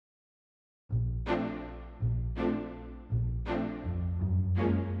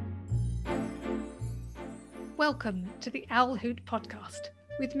Welcome to the Owl Hoot podcast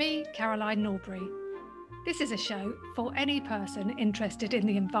with me, Caroline Norbury. This is a show for any person interested in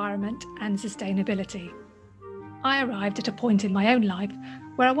the environment and sustainability. I arrived at a point in my own life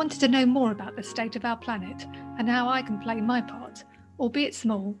where I wanted to know more about the state of our planet and how I can play my part, albeit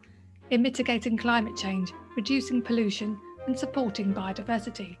small, in mitigating climate change, reducing pollution and supporting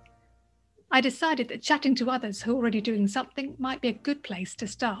biodiversity. I decided that chatting to others who are already doing something might be a good place to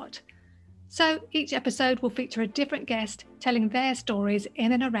start. So each episode will feature a different guest telling their stories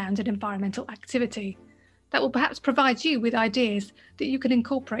in and around an environmental activity that will perhaps provide you with ideas that you can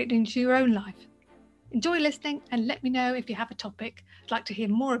incorporate into your own life. Enjoy listening and let me know if you have a topic you'd like to hear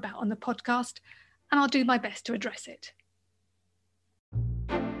more about on the podcast, and I'll do my best to address it.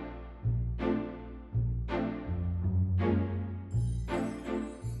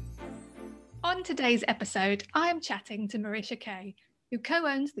 On today's episode, I am chatting to Marisha Kay, who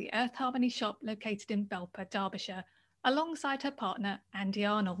co-owns the Earth Harmony shop located in Belper, Derbyshire, alongside her partner, Andy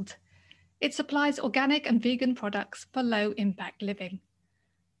Arnold. It supplies organic and vegan products for low-impact living.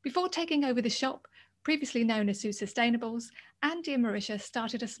 Before taking over the shop, previously known as Sue Sustainables, Andy and Marisha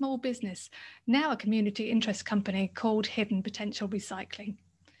started a small business, now a community interest company called Hidden Potential Recycling.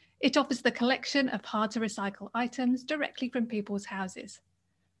 It offers the collection of hard-to-recycle items directly from people's houses.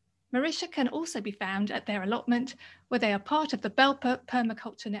 Marisha can also be found at their allotment, where they are part of the Belper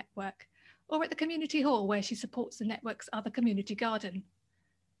permaculture network, or at the community hall where she supports the network's other community garden.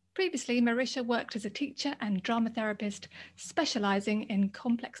 Previously, Marisha worked as a teacher and drama therapist, specialising in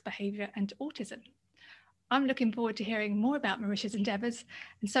complex behaviour and autism. I'm looking forward to hearing more about Marisha's endeavours,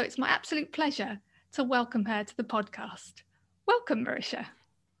 and so it's my absolute pleasure to welcome her to the podcast. Welcome, Marisha.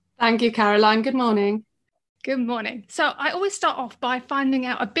 Thank you, Caroline. Good morning. Good morning. So I always start off by finding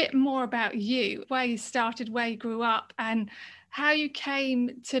out a bit more about you, where you started, where you grew up, and how you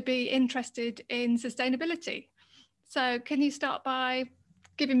came to be interested in sustainability. So can you start by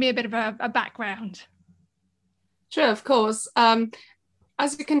giving me a bit of a background? Sure, of course.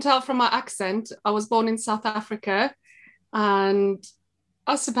 As you can tell from my accent, I was born in South Africa, and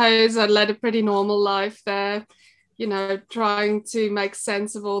I suppose I led a pretty normal life there, trying to make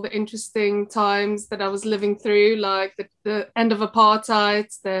sense of all the interesting times that I was living through, like the end of apartheid,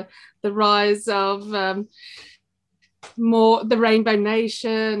 the rise of the Rainbow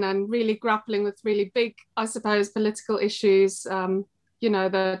Nation, and really grappling with really big, I suppose, political issues,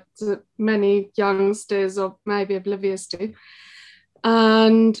 that many youngsters are maybe oblivious to.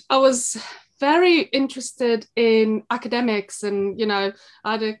 And I was very interested in academics, and, I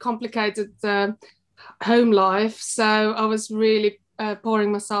had a complicated home life, so I was really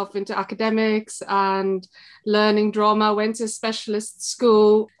pouring myself into academics and learning drama. I went to a specialist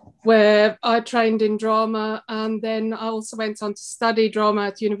school where I trained in drama, and then I also went on to study drama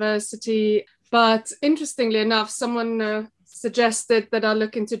at university. But interestingly enough, someone suggested that I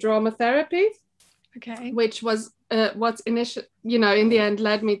look into drama therapy, which was what initially, in the end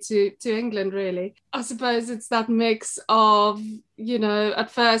led me to England, really. I suppose it's that mix of,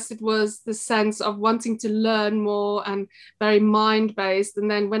 at first it was the sense of wanting to learn more and very mind-based.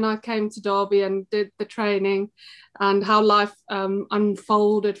 And then when I came to Derby and did the training, and how life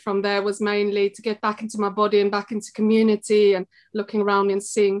unfolded from there was mainly to get back into my body and back into community and looking around and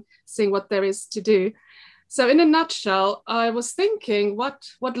seeing what there is to do. So in a nutshell, I was thinking what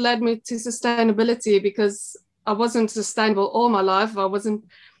led me to sustainability, because I wasn't sustainable all my life. I wasn't,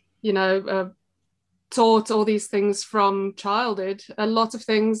 taught all these things from childhood. A lot of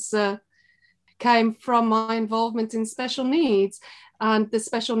things came from my involvement in special needs and the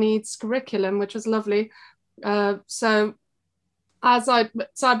special needs curriculum, which was lovely. So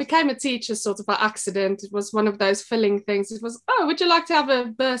I became a teacher sort of by accident. It was one of those filling things. It was, would you like to have a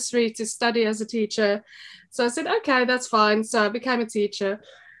bursary to study as a teacher? So I said, okay, that's fine. So I became a teacher.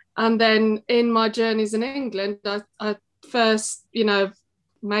 And then in my journeys in England, I first,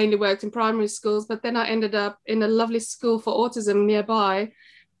 mainly worked in primary schools, but then I ended up in a lovely school for autism nearby.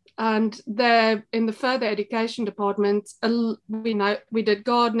 And there in the further education department, we did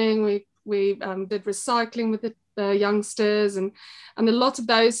gardening, we did recycling with the youngsters, and a lot of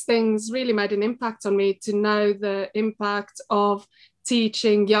those things really made an impact on me, to know the impact of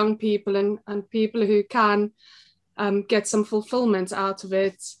teaching young people and people who can get some fulfillment out of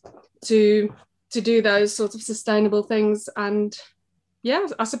it, to do those sorts of sustainable things. And yeah,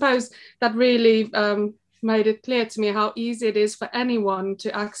 I suppose that really made it clear to me how easy it is for anyone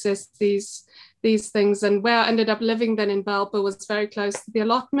to access these things. And where I ended up living then in Belper was very close to the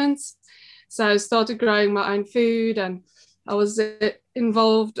allotments. So I started growing my own food, and I was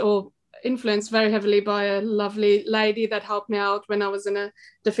involved or influenced very heavily by a lovely lady that helped me out when I was in a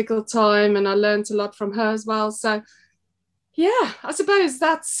difficult time, and I learned a lot from her as well. So yeah, I suppose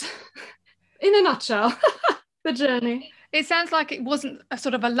that's in a nutshell the journey. It sounds like it wasn't a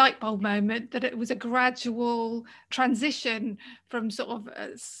sort of a light bulb moment, that it was a gradual transition from sort of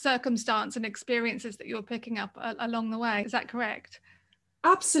circumstance and experiences that you were picking up along the way. Is that correct?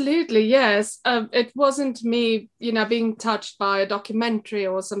 Absolutely, yes. It wasn't me, being touched by a documentary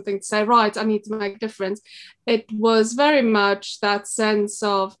or something to say, right, I need to make a difference. It was very much that sense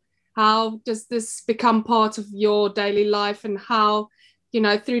of how does this become part of your daily life, and how,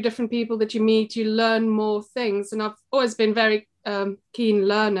 through different people that you meet, you learn more things. And I've always been very keen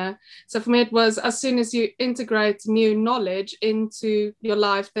learner. So for me, it was as soon as you integrate new knowledge into your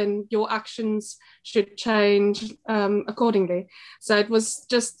life, then your actions should change accordingly. So it was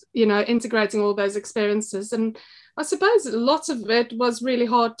just, integrating all those experiences. And I suppose a lot of it was really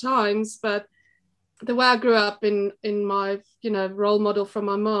hard times, but the way I grew up in my, role model from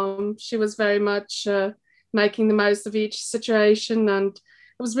my mom, she was very much making the most of each situation. And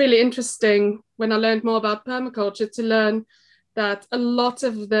it was really interesting when I learned more about permaculture to learn that a lot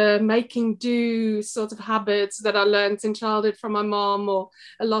of the making do sort of habits that I learned in childhood from my mom, or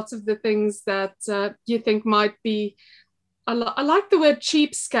a lot of the things that you think might be, I like the word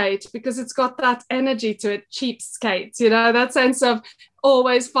cheapskate because it's got that energy to it, cheapskate, that sense of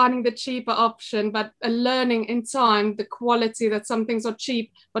always finding the cheaper option, but learning in time the quality, that some things are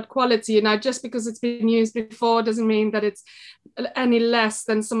cheap, but quality, just because it's been used before doesn't mean that it's any less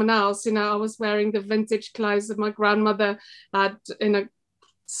than someone else. I was wearing the vintage clothes that my grandmother had in a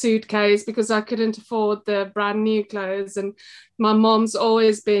suitcase because I couldn't afford the brand new clothes. And my mom's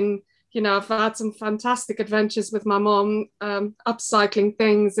always been, I've had some fantastic adventures with my mom, upcycling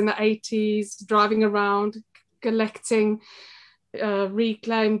things in the 80s, driving around, collecting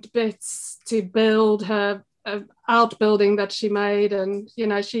reclaimed bits to build her outbuilding that she made. And,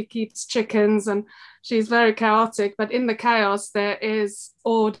 she keeps chickens, and she's very chaotic, but in the chaos, there is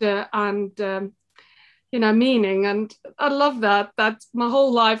order and, meaning. And I love that my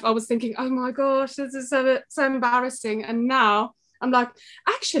whole life I was thinking, oh my gosh, this is so embarrassing. And now I'm like,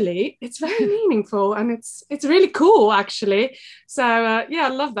 actually, it's very meaningful, and it's really cool, actually. So yeah, I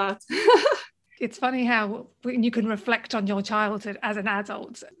love that. It's funny how when you can reflect on your childhood as an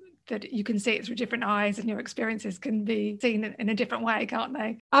adult, that you can see it through different eyes, and your experiences can be seen in a different way, can't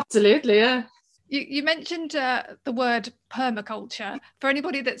they? Absolutely, yeah. You mentioned the word permaculture. For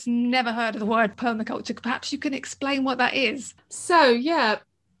anybody that's never heard of the word permaculture, perhaps you can explain what that is. So yeah,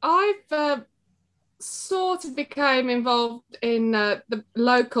 I've sort of became involved in the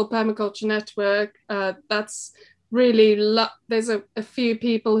local permaculture network. That's really there's a few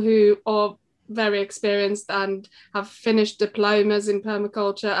people who are very experienced and have finished diplomas in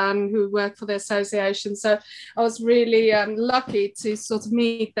permaculture and who work for the association. So I was really lucky to sort of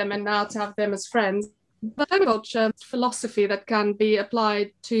meet them and now to have them as friends. The permaculture philosophy that can be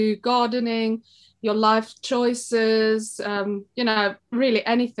applied to gardening, your life choices, really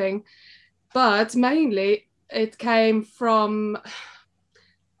anything. But mainly it came from,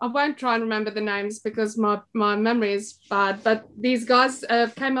 I won't try and remember the names because my memory is bad, but these guys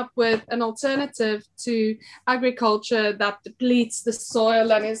came up with an alternative to agriculture that depletes the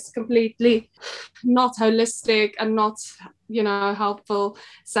soil and is completely not holistic and not, helpful.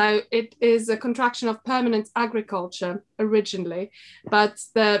 So it is a contraction of permanent agriculture originally, but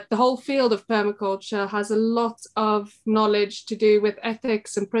the whole field of permaculture has a lot of knowledge to do with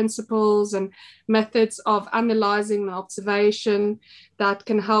ethics and principles and methods of analyzing and observation that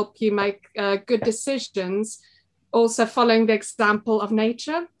can help you make good decisions, also following the example of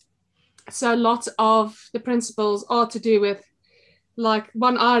nature. So a lot of the principles are to do with, like,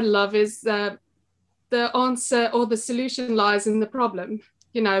 one I love is the answer or the solution lies in the problem.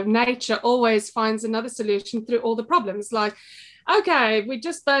 Nature always finds another solution through all the problems. Like, okay, we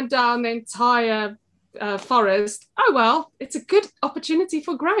just burned down the entire forest. Oh, well, it's a good opportunity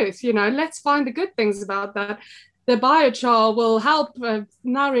for growth. Let's find the good things about that. The biochar will help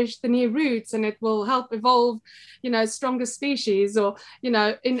nourish the new roots, and it will help evolve, stronger species. Or,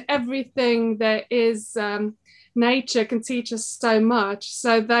 in everything there is, nature can teach us so much.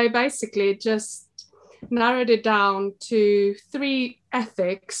 So they basically just narrowed it down to 3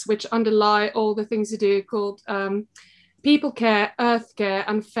 ethics which underlie all the things you do, called people care, earth care,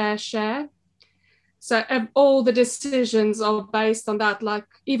 and fair share. So all the decisions are based on that. Like,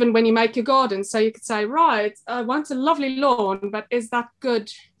 even when you make your garden, so you could say, right, I want a lovely lawn, but is that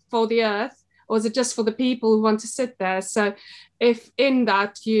good for the earth, or is it just for the people who want to sit there? So if in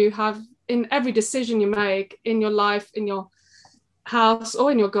that you have, in every decision you make in your life, in your house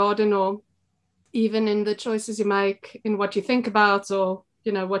or in your garden, or even in the choices you make, in what you think about, or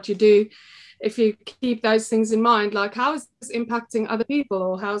what you do, if you keep those things in mind, like how is this impacting other people,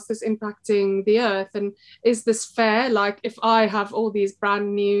 or how is this impacting the earth, and is this fair? Like if I have all these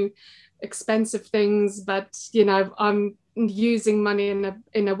brand new expensive things, but I'm using money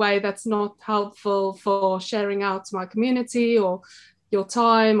in a way that's not helpful for sharing out to my community, or your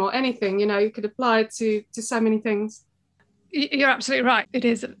time, or anything, you could apply it to so many things. You're absolutely right. It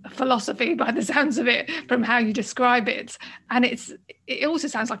is a philosophy by the sounds of it, from how you describe it. And it also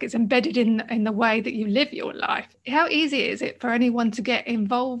sounds like it's embedded in the way that you live your life. How easy is it for anyone to get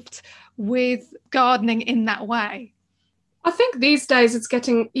involved with gardening in that way? I think these days it's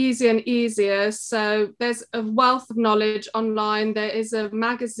getting easier and easier. So there's a wealth of knowledge online. There is a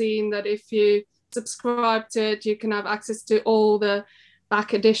magazine that if you subscribe to it, you can have access to all the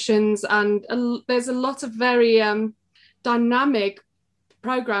back editions. And there's a lot of very dynamic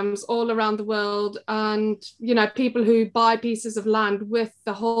programs all around the world, and people who buy pieces of land with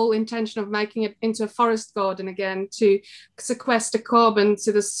the whole intention of making it into a forest garden again, to sequester carbon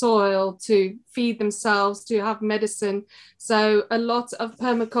to the soil, to feed themselves, to have medicine. So a lot of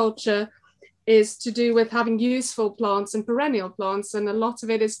permaculture is to do with having useful plants and perennial plants, and a lot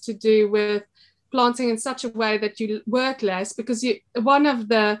of it is to do with planting in such a way that you work less, because one of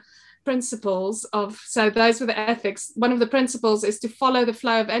the principles of, so those were the ethics, one of the principles is to follow the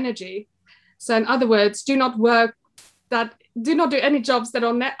flow of energy. So in other words, do not do any jobs that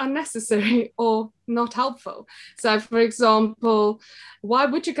are unnecessary or not helpful. So for example, why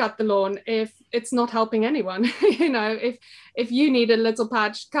would you cut the lawn if it's not helping anyone? If you need a little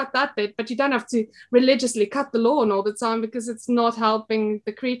patch, cut that bit, but you don't have to religiously cut the lawn all the time, because it's not helping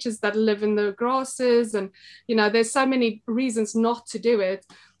the creatures that live in the grasses. And there's so many reasons not to do it.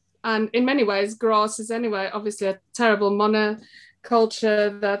 And in many ways, grass is anyway obviously a terrible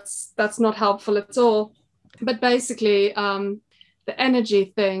monoculture that's not helpful at all. But basically, the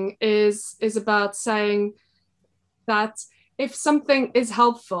energy thing is about saying that if something is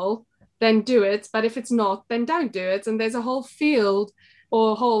helpful, then do it. But if it's not, then don't do it. And there's a whole field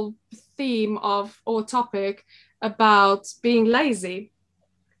or whole theme or topic about being lazy,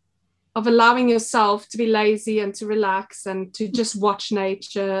 of allowing yourself to be lazy and to relax and to just watch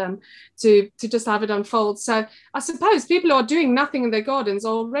nature and to just have it unfold. So I suppose people who are doing nothing in their gardens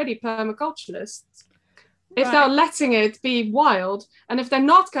are already permaculturalists. If they're letting it be wild, and if they're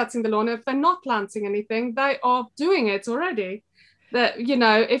not cutting the lawn, if they're not planting anything, they are doing it already. That,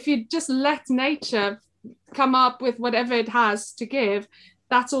 if you just let nature come up with whatever it has to give,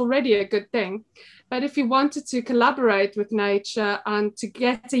 that's already a good thing. But if you wanted to collaborate with nature and to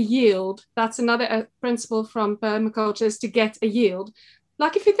get a yield, that's another principle from permaculture, is to get a yield.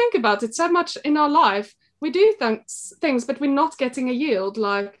 Like if you think about it, so much in our life, we do things, but we're not getting a yield.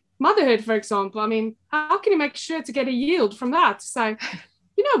 Like motherhood, for example. I mean, how can you make sure to get a yield from that? So,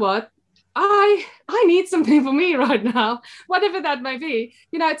 you know what? I need something for me right now, whatever that may be.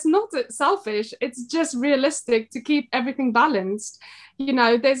 It's not selfish. It's just realistic to keep everything balanced.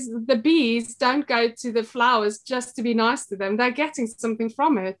 There's the bees don't go to the flowers just to be nice to them. They're getting something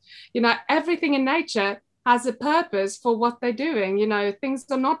from it. Everything in nature has a purpose for what they're doing. Things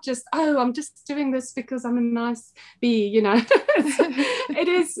are not just, oh, I'm just doing this because I'm a nice bee. It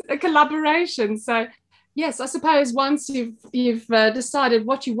is a collaboration. So yes, I suppose once you've decided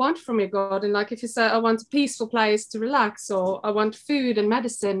what you want from your garden, like if you say, I want a peaceful place to relax, or I want food and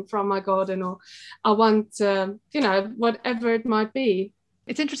medicine from my garden, or I want, whatever it might be.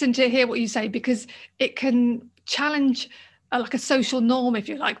 It's interesting to hear what you say, because it can challenge like a social norm, if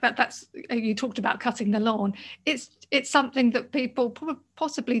you like. That's you talked about cutting the lawn. It's something that people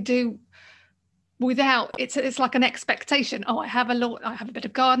possibly do without, it's like an expectation. Oh, I have a lawn, I have a bit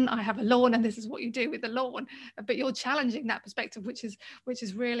of garden, I have a lawn, and this is what you do with the lawn. But you're challenging that perspective, which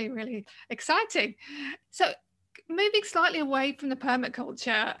is really, really exciting. So moving slightly away from the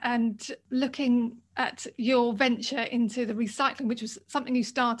permaculture and looking at your venture into the recycling, which was something you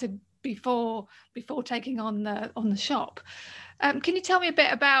started before taking on the shop. Can you tell me a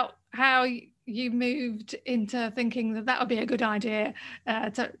bit about how you moved into thinking that would be a good idea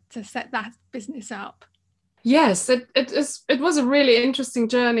to set that business up? Yes, it was a really interesting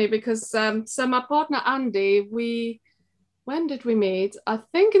journey, because so my partner Andy, when did we meet? I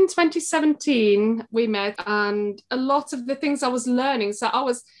think in 2017 we met, and a lot of the things I was learning. So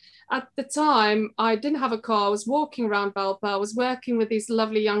at the time, I didn't have a car. I was walking around Belper. I was working with these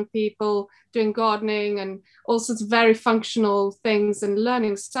lovely young people, doing gardening and all sorts of very functional things, and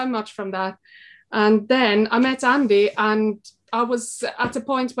learning so much from that. And then I met Andy, and I was at a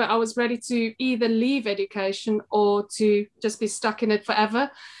point where I was ready to either leave education or to just be stuck in it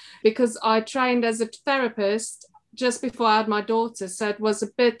forever, because I trained as a therapist just before I had my daughter. So it was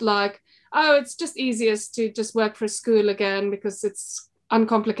a bit like, oh, it's just easiest to just work for a school again because it's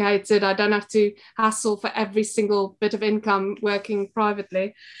uncomplicated. I don't have to hassle for every single bit of income working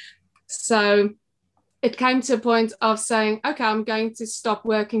privately. So it came to a point of saying, okay, I'm going to stop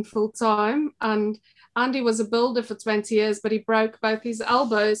working full time. And Andy was a builder for 20 years, but he broke both his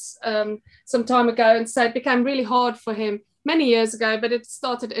elbows some time ago. And so it became really hard for him many years ago, but it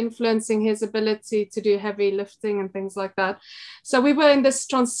started influencing his ability to do heavy lifting and things like that. So we were in this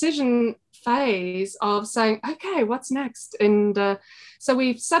transition phase of saying, okay, what's next? And so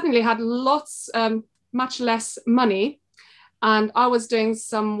we suddenly had much less money. And I was doing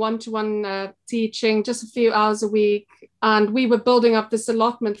some one-to-one teaching, just a few hours a week. And we were building up this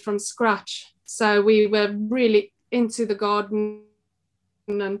allotment from scratch. So we were really into the garden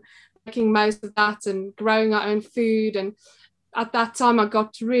and making most of that and growing our own food. And at that time, I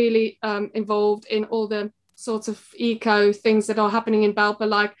got really involved in all the sorts of eco things that are happening in Belper,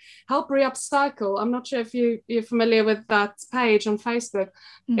 like Help Reupcycle. I'm not sure if you're familiar with that page on Facebook.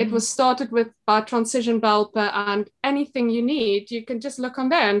 Mm-hmm. It was started by Transition Belper, and anything you need, you can just look on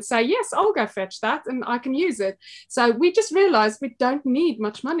there and say, yes, I'll go fetch that and I can use it. So we just realized we don't need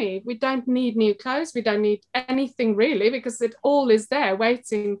much money. We don't need new clothes. We don't need anything really, because it all is there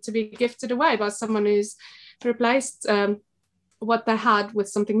waiting to be gifted away by someone who's replaced what they had with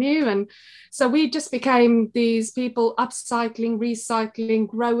something new. And so we just became these people upcycling, recycling,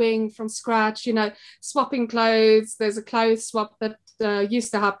 growing from scratch, swapping clothes. There's a clothes swap that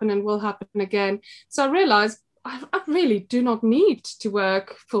used to happen and will happen again. So I realized I really do not need to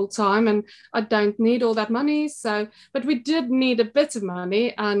work full time, and I don't need all that money. But we did need a bit of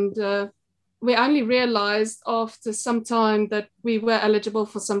money, and we only realized after some time that we were eligible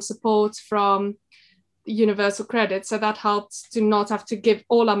for some support from universal credit. So that helped to not have to give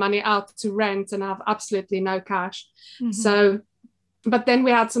all our money out to rent and have absolutely no cash. Mm-hmm. So, but then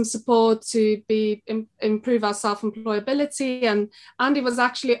we had some support to improve our self-employability. And Andy was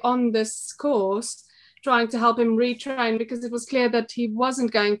actually on this course trying to help him retrain, because it was clear that he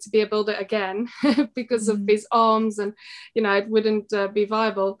wasn't going to be a builder again because of his arms, and it wouldn't be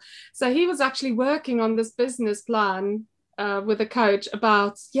viable. So he was actually working on this business plan with a coach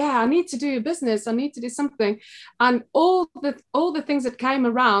about, I need to do a business, I need to do something. And all the things that came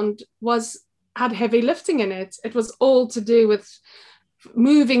around had heavy lifting in it. It was all to do with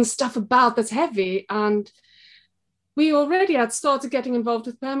moving stuff about that's heavy. And we already had started getting involved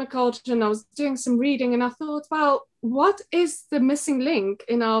with permaculture, and I was doing some reading, and I thought, well, what is the missing link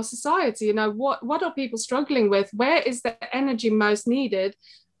in our society? What are people struggling with? Where is the energy most needed?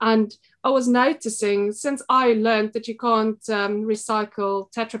 And I was noticing, since I learned that you can't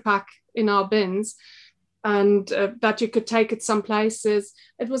recycle Tetra Pak in our bins, and that you could take it some places,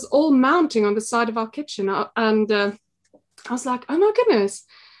 it was all mounting on the side of our kitchen. And I was like, oh my goodness,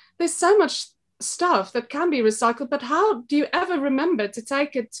 there's so much stuff that can be recycled, but how do you ever remember to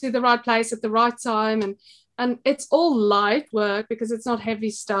take it to the right place at the right time? And it's all light work because it's not heavy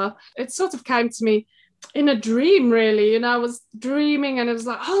stuff. It sort of came to me in a dream, really. I was dreaming, and it was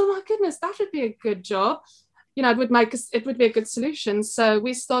like, oh my goodness, that would be a good job. It would be a good solution. So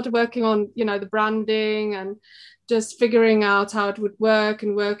we started working on, the branding and just figuring out how it would work,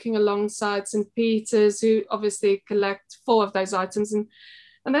 and working alongside St. Peter's, who obviously collect 4 of those items. And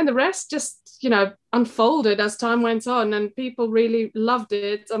then the rest just, unfolded as time went on, and people really loved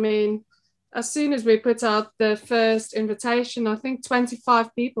it. I mean, as soon as we put out the first invitation, I think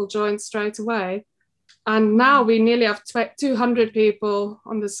 25 people joined straight away. And now we nearly have 200 people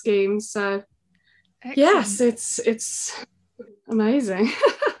on the scheme. So, excellent. Yes, it's amazing.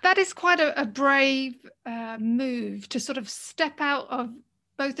 That is quite a brave move to sort of step out of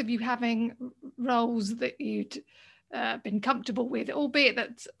both of you having roles that you'd been comfortable with, albeit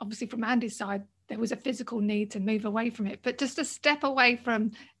that obviously from Andy's side, there was a physical need to move away from it. But just to step away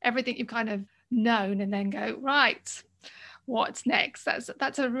from everything you've kind of known and then go, right, what's next?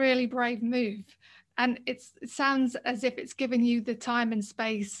 That's a really brave move. And it sounds as if it's given you the time and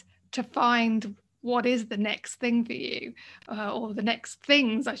space to find what is the next thing for you, or the next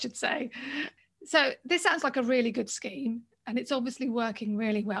things, I should say. So this sounds like a really good scheme, and it's obviously working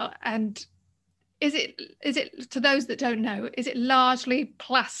really well. And is it, to those that don't know, is it largely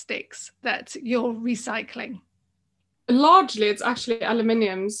plastics that you're recycling? Largely, it's actually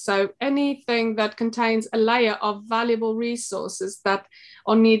aluminium. So anything that contains a layer of valuable resources that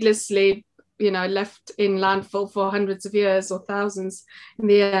are needlessly left in landfill for hundreds of years or thousands in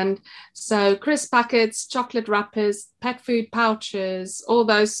the end. So crisp packets, chocolate wrappers, pet food pouches, all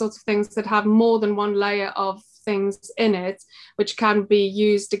those sorts of things that have more than one layer of things in it, which can be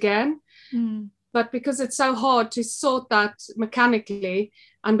used again. But because it's so hard to sort that mechanically,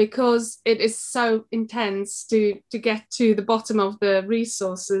 and because it is so intense to get to the bottom of the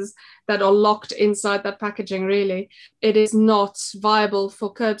resources that are locked inside that packaging, really, it is not viable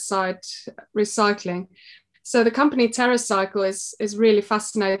for curbside recycling. So the company TerraCycle is really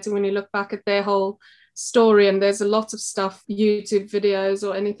fascinating when you look back at their whole story, and there's a lot of stuff, YouTube videos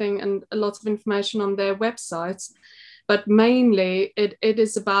or anything, and a lot of information on their websites. But mainly it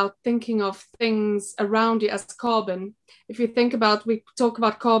is about thinking of things around you as carbon. If you think about, we talk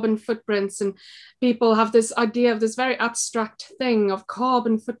about carbon footprints, and people have this idea of this very abstract thing of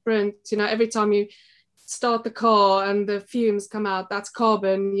carbon footprint. Every time you start the car and the fumes come out, that's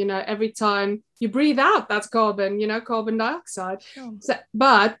carbon. Every time you breathe out, that's carbon, carbon dioxide. Sure.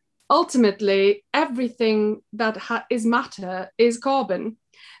 But ultimately, everything that is matter is carbon.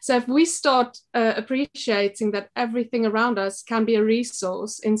 So if we start appreciating that everything around us can be a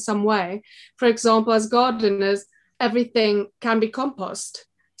resource in some way, for example, as gardeners, everything can be compost.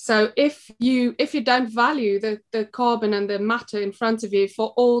 So if you don't value the carbon and the matter in front of you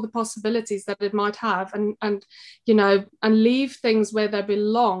for all the possibilities that it might have, and leave things where they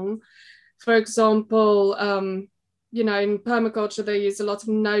belong, for example, in permaculture, they use a lot of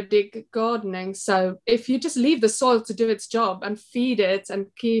no-dig gardening. So if you just leave the soil to do its job and feed it and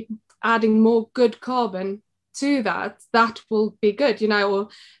keep adding more good carbon to that will be good, or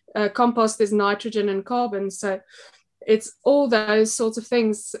compost is nitrogen and carbon. So it's all those sorts of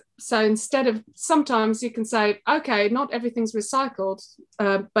things. So instead of, sometimes you can say, okay, not everything's recycled,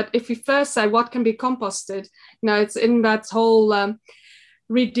 but if you first say what can be composted, it's in that whole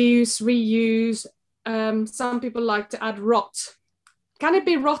reduce, reuse. Some people like to add rot. Can it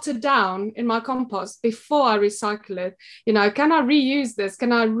be rotted down in my compost before I recycle it? Can I reuse this?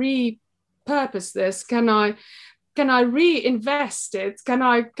 Can I repurpose this? Can I reinvest it? Can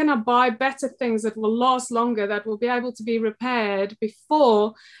I buy better things that will last longer, that will be able to be repaired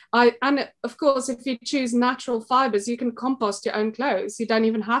before and of course, if you choose natural fibers, you can compost your own clothes. You don't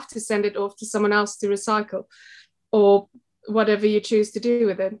even have to send it off to someone else to recycle, or whatever you choose to do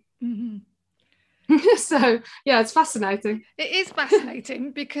with it. So yeah, it's fascinating. It is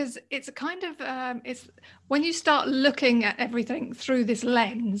fascinating because it's a kind of it's when you start looking at everything through this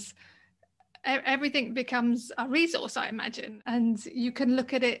lens, everything becomes a resource, I imagine, and you can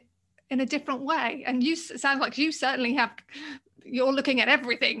look at it in a different way. And you sound like you certainly have. You're looking at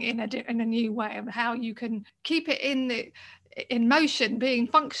everything in a new way of how you can keep it in motion, being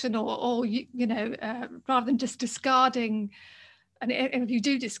functional, or rather than just discarding. And if you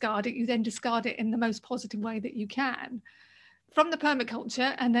do discard it, you then discard it in the most positive way that you can. From the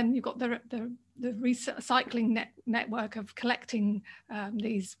permaculture, and then you've got the recycling network of collecting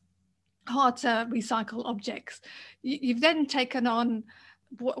these hard to recycle objects. You've then taken on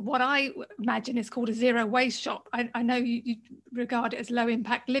what I imagine is called a zero waste shop. I know you regard it as low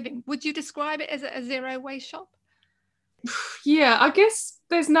impact living. Would you describe it as a zero waste shop? Yeah, I guess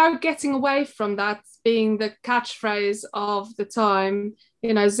there's no getting away from that being the catchphrase of the time.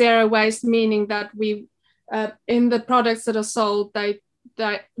 Zero waste, meaning that we in the products that are sold, they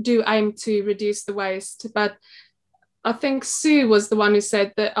do aim to reduce the waste. But I think Sue was the one who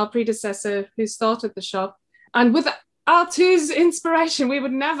said that, our predecessor who started the shop, and with Sue's inspiration, we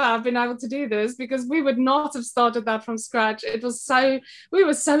would never have been able to do this, because we would not have started that from scratch. We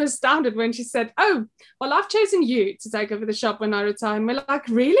were so astounded when she said, oh, well, I've chosen you to take over the shop when I retire. And we're like,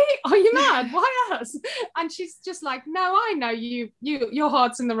 really? Are you mad? Why us? And she's just like, no, I know your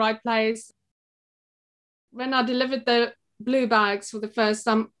heart's in the right place. When I delivered the blue bags for the first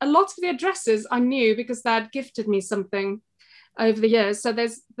time, a lot of the addresses I knew because they had gifted me something over the years. So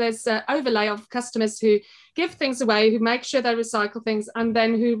there's an overlay of customers who give things away, who make sure they recycle things, and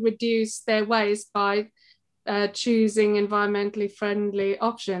then who reduce their waste by choosing environmentally friendly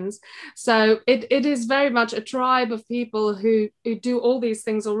options. So it is very much a tribe of people who do all these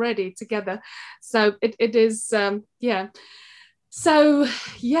things already together. So it is yeah. So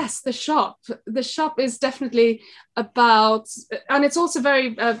yes, the shop is definitely about, and it's also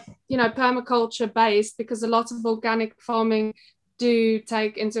very permaculture based, because a lot of organic farming do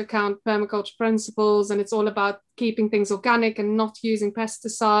take into account permaculture principles, and it's all about keeping things organic and not using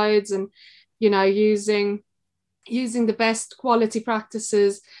pesticides, and using the best quality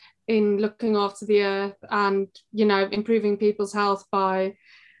practices in looking after the earth, and improving people's health by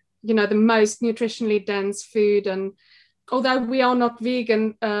the most nutritionally dense food and although we are not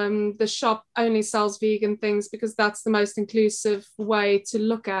vegan, the shop only sells vegan things because that's the most inclusive way to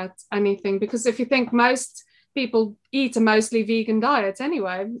look at anything. Because if you think, most people eat a mostly vegan diet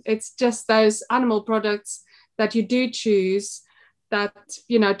anyway, it's just those animal products that you do choose that,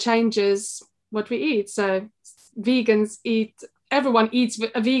 you know, changes what we eat. So vegans eat, everyone eats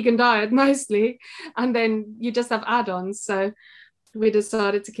a vegan diet mostly, and then you just have add-ons. So we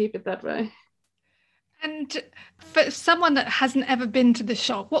decided to keep it that way. And for someone that hasn't ever been to the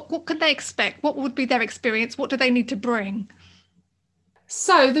shop, what could they expect? What would be their experience? What do they need to bring?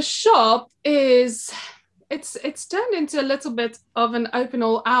 So the shop is, it's turned into a little bit of an open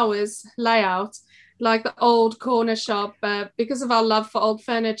all hours layout, like the old corner shop, because of our love for old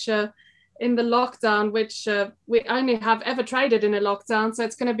furniture in the lockdown, which we only have ever traded in a lockdown. So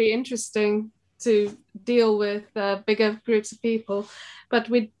it's going to be interesting to deal with bigger groups of people. But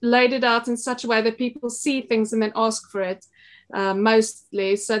we laid it out in such a way that people see things and then ask for it.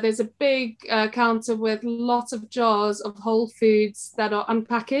 Mostly. So there's a big counter with lots of jars of whole foods that are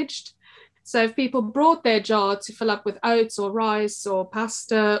unpackaged. So if people brought their jar to fill up with oats or rice or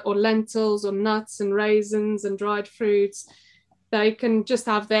pasta or lentils or nuts and raisins and dried fruits, they can just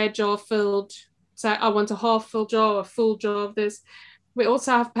have their jar filled. Say, I want a half full jar or a full jar of this. We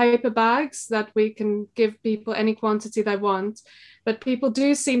also have paper bags that we can give people any quantity they want, but people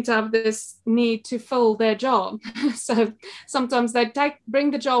do seem to have this need to fill their jar. So sometimes they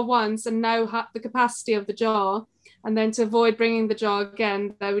bring the jar once and know the capacity of the jar, and then to avoid bringing the jar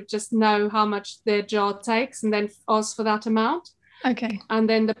again, they would just know how much their jar takes and then ask for that amount. Okay. And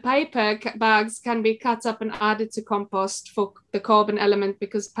then the paper bags can be cut up and added to compost for the carbon element,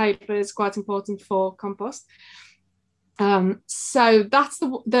 because paper is quite important for compost. So that's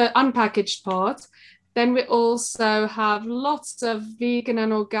the unpackaged part. Then we also have lots of vegan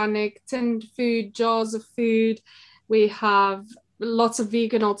and organic tinned food, jars of food. We have lots of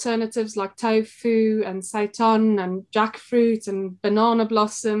vegan alternatives like tofu and seitan and jackfruit and banana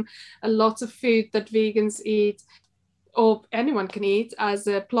blossom, a lot of food that vegans eat or anyone can eat as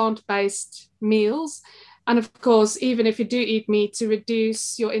plant-based meals. And of course, even if you do eat meat, to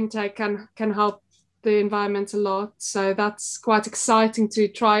reduce your intake can help the environment a lot. So that's quite exciting to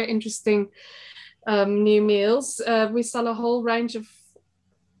try interesting new meals. We sell a whole range of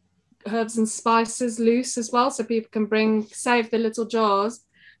herbs and spices loose as well, so people can save the little jars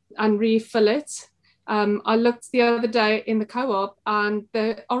and refill it. I looked the other day in the co-op, and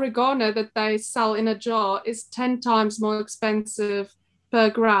the oregano that they sell in a jar is 10 times more expensive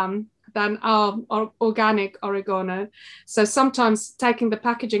per gram than our organic oregano. So sometimes taking the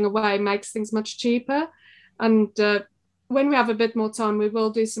packaging away makes things much cheaper. And when we have a bit more time, we will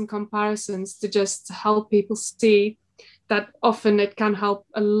do some comparisons to just help people see that often it can help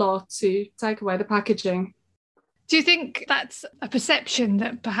a lot to take away the packaging. Do you think that's a perception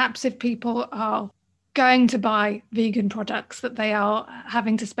that perhaps if people are going to buy vegan products that they are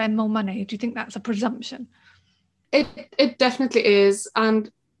having to spend more money? Do you think that's a presumption? It definitely is.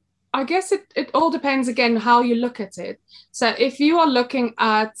 And I guess it all depends again how you look at it. So if you are looking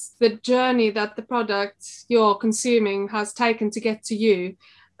at the journey that the product you're consuming has taken to get to you,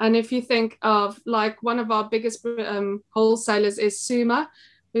 and if you think of, like, one of our biggest wholesalers is Suma,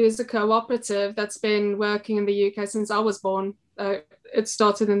 who is a cooperative that's been working in the UK since I was born. It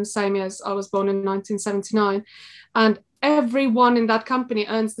started in the same year as I was born in 1979. And everyone in that company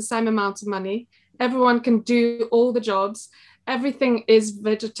earns the same amount of money. Everyone can do all the jobs. Everything is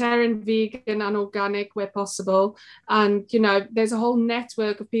vegetarian, vegan, and organic where possible. And, you know, there's a whole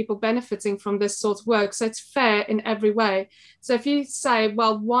network of people benefiting from this sort of work. So it's fair in every way. So if you say,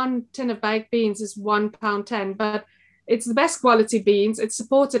 well, one tin of baked beans is £1.10, but it's the best quality beans, it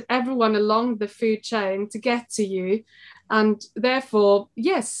supported everyone along the food chain to get to you. And therefore,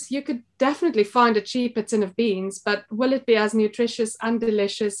 yes, you could definitely find a cheaper tin of beans, but will it be as nutritious and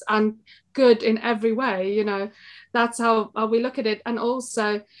delicious and good in every way? You know, that's how we look at it. And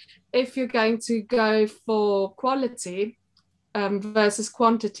also, if you're going to go for quality versus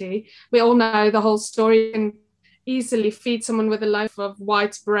quantity, we all know the whole story. You can easily feed someone with a loaf of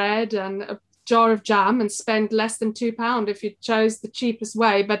white bread and a jar of jam and spend less than £2 if you chose the cheapest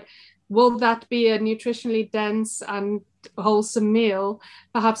way. But will that be a nutritionally dense and wholesome meal?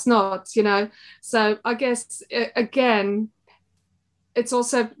 Perhaps not, you know. So I guess, again, it's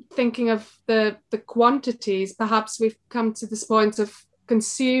also thinking of the quantities. Perhaps we've come to this point of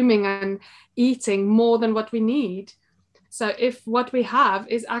consuming and eating more than what we need. So if what we have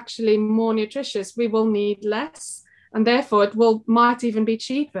is actually more nutritious, we will need less, and therefore it might even be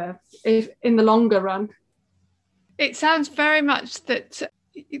cheaper if in the longer run. It sounds very much that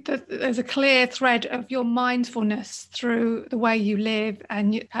there's a clear thread of your mindfulness through the way you live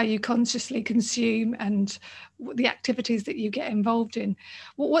and how you consciously consume and the activities that you get involved in.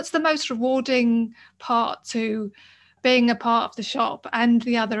 What's the most rewarding part to being a part of the shop and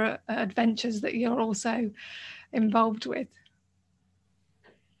the other adventures that you're also involved with?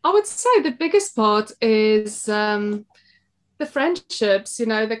 I would say the biggest part is the friendships,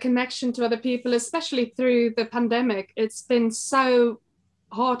 the connection to other people, especially through the pandemic. It's been so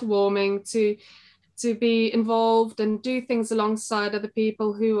heartwarming to be involved and do things alongside other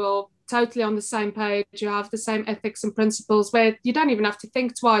people who are totally on the same page. You have the same ethics and principles where you don't even have to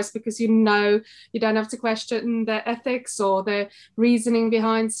think twice, because you don't have to question their ethics or their reasoning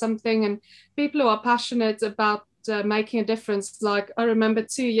behind something. And people who are passionate about making a difference. Like, I remember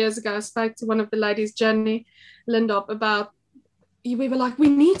 2 years ago, I spoke to one of the ladies, Jenny Lindop, about, we were like, we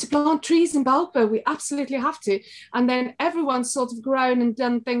need to plant trees in Belper, we absolutely have to. And then everyone's sort of grown and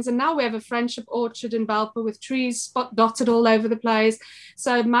done things, and now we have a friendship orchard in Belper with trees dotted all over the place.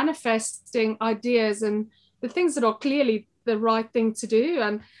 So manifesting ideas and the things that are clearly the right thing to do.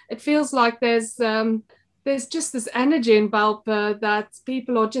 And it feels like there's just this energy in Belper that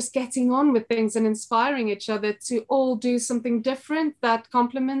people are just getting on with things and inspiring each other to all do something different that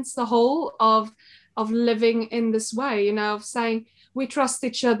complements the whole of living in this way, of saying we trust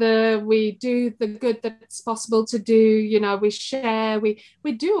each other, we do the good that's possible to do, we share, we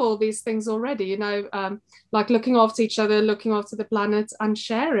do all these things already, like looking after each other, looking after the planet, and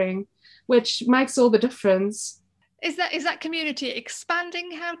sharing, which makes all the difference. Is that community expanding?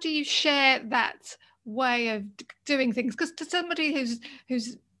 How do you share that way of doing things? Because to somebody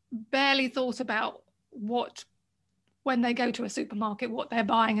who's barely thought about when they go to a supermarket, what they're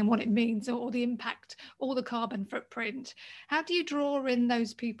buying and what it means, or the impact, or the carbon footprint, how do you draw in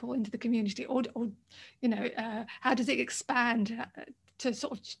those people into the community, or how does it expand to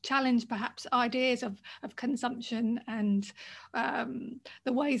sort of challenge perhaps ideas of consumption and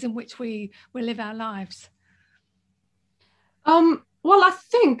the ways in which we live our lives? Well, I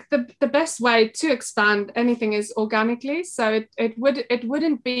think the best way to expand anything is organically. So it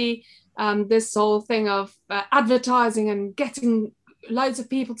wouldn't be this whole thing of advertising and getting loads of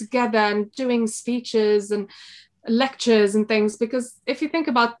people together and doing speeches and lectures and things, because if you think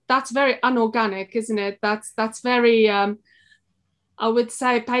about, that's very unorganic, isn't it? That's very I would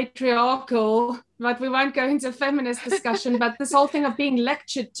say patriarchal, but we won't go into a feminist discussion. But this whole thing of being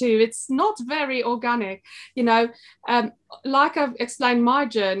lectured to, it's not very organic, like I've explained my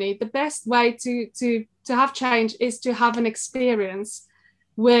journey, the best way to have change is to have an experience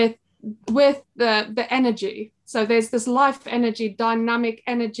with the energy. So there's this life energy, dynamic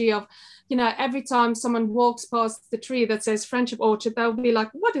energy of, every time someone walks past the tree that says Friendship Orchard, they'll be like,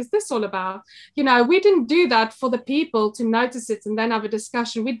 what is this all about? We didn't do that for the people to notice it and then have a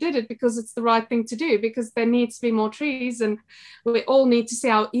discussion. We did it because it's the right thing to do, because there needs to be more trees, and we all need to see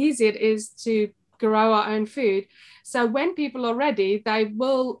how easy it is to grow our own food. So when people are ready, they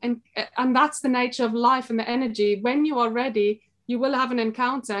will, and that's the nature of life and the energy. When you are ready, you will have an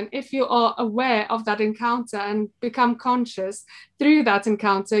encounter. And if you are aware of that encounter and become conscious through that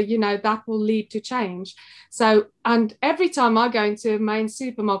encounter, that will lead to change. So, and every time I go into a main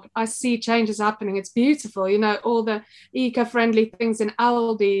supermarket, I see changes happening. It's beautiful, all the eco-friendly things in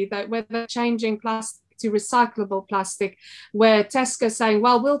Aldi, where they're changing plastic to recyclable plastic, where Tesco's saying,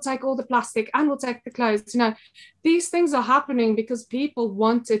 well, we'll take all the plastic and we'll take the clothes. These things are happening because people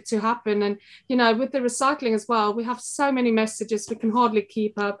want it to happen. And with the recycling as well, we have so many messages, we can hardly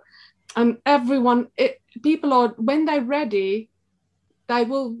keep up. And people are, when they're ready, they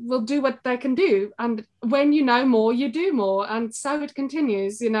will do what they can do. And when you know more, you do more. And so it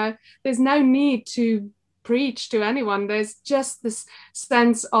continues. There's no need to preach to anyone. There's just this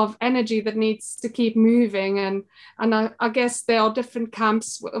sense of energy that needs to keep moving, and I guess there are different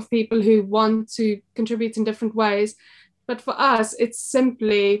camps of people who want to contribute in different ways, but for us it's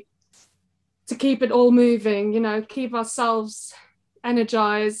simply to keep it all moving, keep ourselves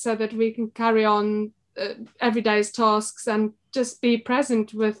energized so that we can carry on everyday's tasks and just be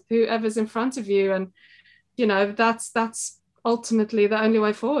present with whoever's in front of you. And that's ultimately the only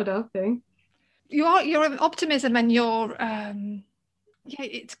way forward, I think. Your optimism and your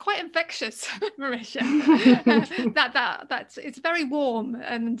it's quite infectious, Marisha. That's it's very warm,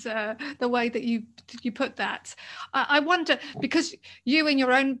 and the way that you put that, I wonder, because you in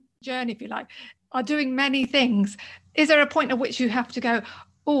your own journey, if you like, are doing many things, is there a point at which you have to go,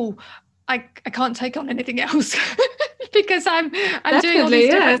 oh, I can't take on anything else because I'm doing all these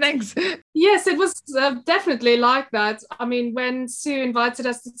different things? Yes, it was definitely like that. I mean, when Sue invited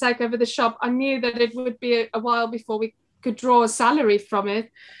us to take over the shop, I knew that it would be a while before we could draw a salary from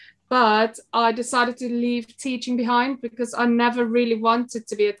it. But I decided to leave teaching behind because I never really wanted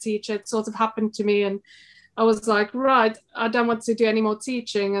to be a teacher. It sort of happened to me, and I was like, right, I don't want to do any more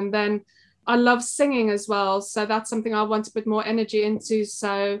teaching. And then I love singing as well. So that's something I want to put more energy into.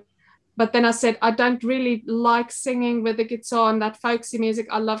 So, but then I said, I don't really like singing with the guitar and that folksy music.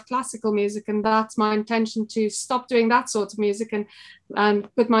 I love classical music. And that's my intention, to stop doing that sort of music and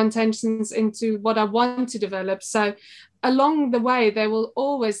put my intentions into what I want to develop. So along the way, there will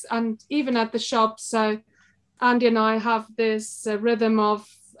always, and even at the shop, so Andy and I have this rhythm of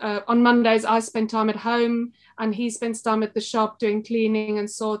on Mondays, I spend time at home and he spends time at the shop doing cleaning and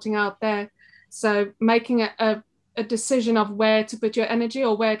sorting out there. So making a decision of where to put your energy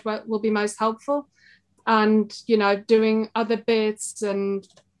or where it will be most helpful, and, you know, doing other bits. And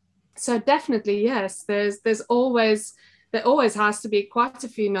so definitely, yes, there always has to be quite a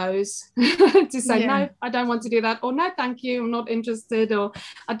few no's to say, no, I don't want to do that, or no, thank you, I'm not interested, or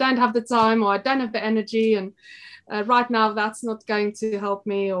I don't have the time, or I don't have the energy. And right now, that's not going to help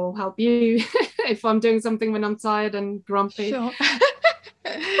me or help you if I'm doing something when I'm tired and grumpy. Sure.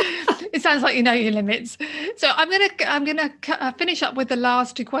 It sounds like you know your limits. So I'm gonna finish up with the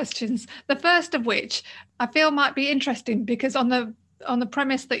last two questions. The first of which I feel might be interesting, because on the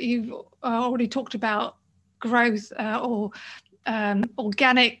premise that you've already talked about growth or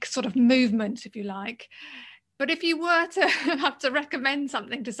organic sort of movement, if you like. But if you were to have to recommend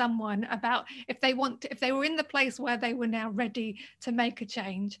something to someone about if they were in the place where they were now ready to make a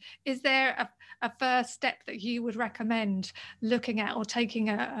change, is there a first step that you would recommend looking at, or taking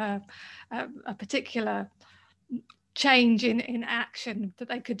a particular change in action that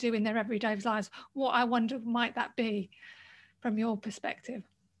they could do in their everyday lives? What, I wonder, might that be from your perspective?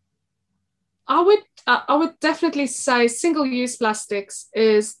 I would definitely say single-use plastics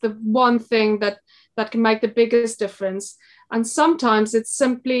is the one thing that can make the biggest difference. And sometimes it's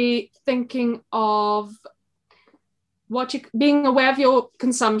simply thinking of being aware of your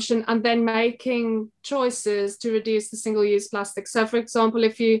consumption and then making choices to reduce the single-use plastic. So, for example,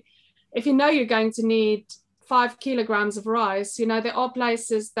 if you know you're going to need 5 kilograms of rice, you know, there are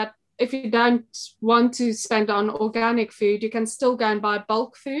places that if you don't want to spend on organic food, you can still go and buy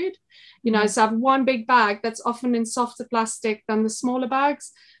bulk food. You know, so have one big bag that's often in softer plastic than the smaller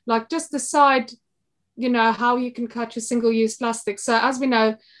bags. Like, just decide, you know, how you can cut your single-use plastic. So as we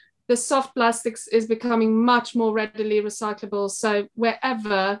know, the soft plastics is becoming much more readily recyclable. So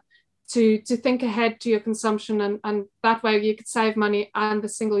wherever to think ahead to your consumption, and that way you could save money and the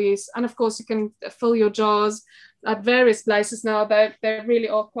single use. And of course, you can fill your jars at various places now. There really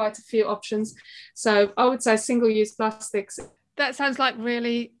are quite a few options. So I would say single-use plastics. That sounds like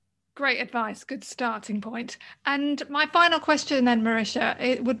really great advice, good starting point. And my final question then, Marisha,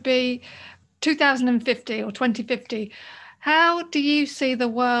 it would be 2050 or 2050. How do you see the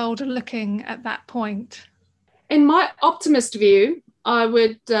world looking at that point? In my optimist view, I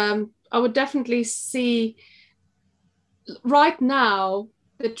would definitely see, right now,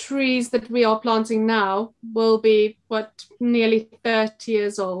 the trees that we are planting now will be nearly 30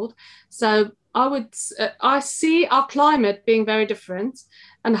 years old. So I see our climate being very different,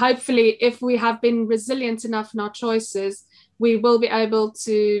 and hopefully, if we have been resilient enough in our choices, we will be able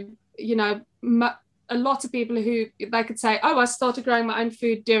to, you know, a lot of people who they could say, oh, I started growing my own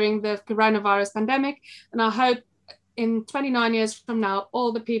food during the coronavirus pandemic, and I hope in 29 years from now,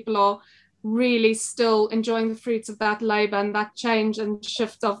 all the people are really still enjoying the fruits of that labor and that change and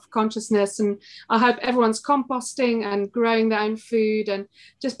shift of consciousness. And I hope everyone's composting and growing their own food and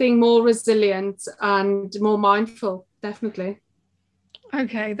just being more resilient and more mindful, definitely.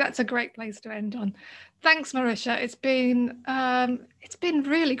 Okay, that's a great place to end on. Thanks, Marisha. It's been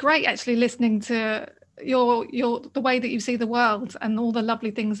really great actually listening to the way that you see the world and all the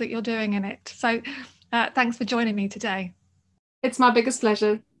lovely things that you're doing in it. So thanks for joining me today. It's my biggest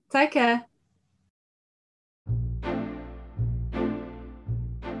pleasure. Take care.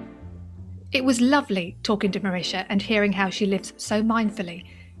 It was lovely talking to Marisha and hearing how she lives so mindfully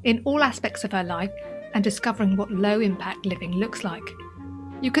in all aspects of her life and discovering what low impact living looks like.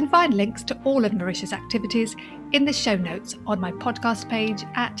 You can find links to all of Marisha's activities in the show notes on my podcast page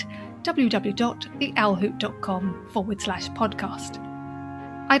at www.theowlhoop.com/podcast.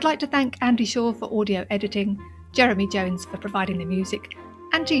 I'd like to thank Andy Shaw for audio editing, Jeremy Jones for providing the music,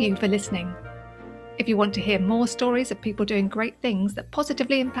 and to you for listening. If you want to hear more stories of people doing great things that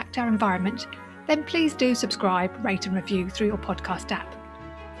positively impact our environment, then please do subscribe, rate and review through your podcast app.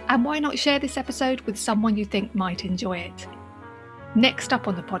 And why not share this episode with someone you think might enjoy it? Next up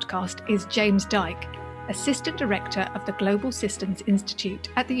on the podcast is James Dyke, Assistant Director of the Global Systems Institute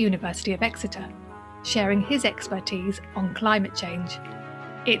at the University of Exeter. sharing his expertise on climate change.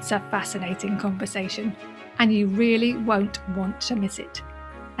 It's a fascinating conversation, and you really won't want to miss it.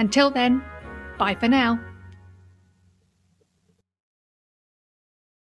 Until then, bye for now.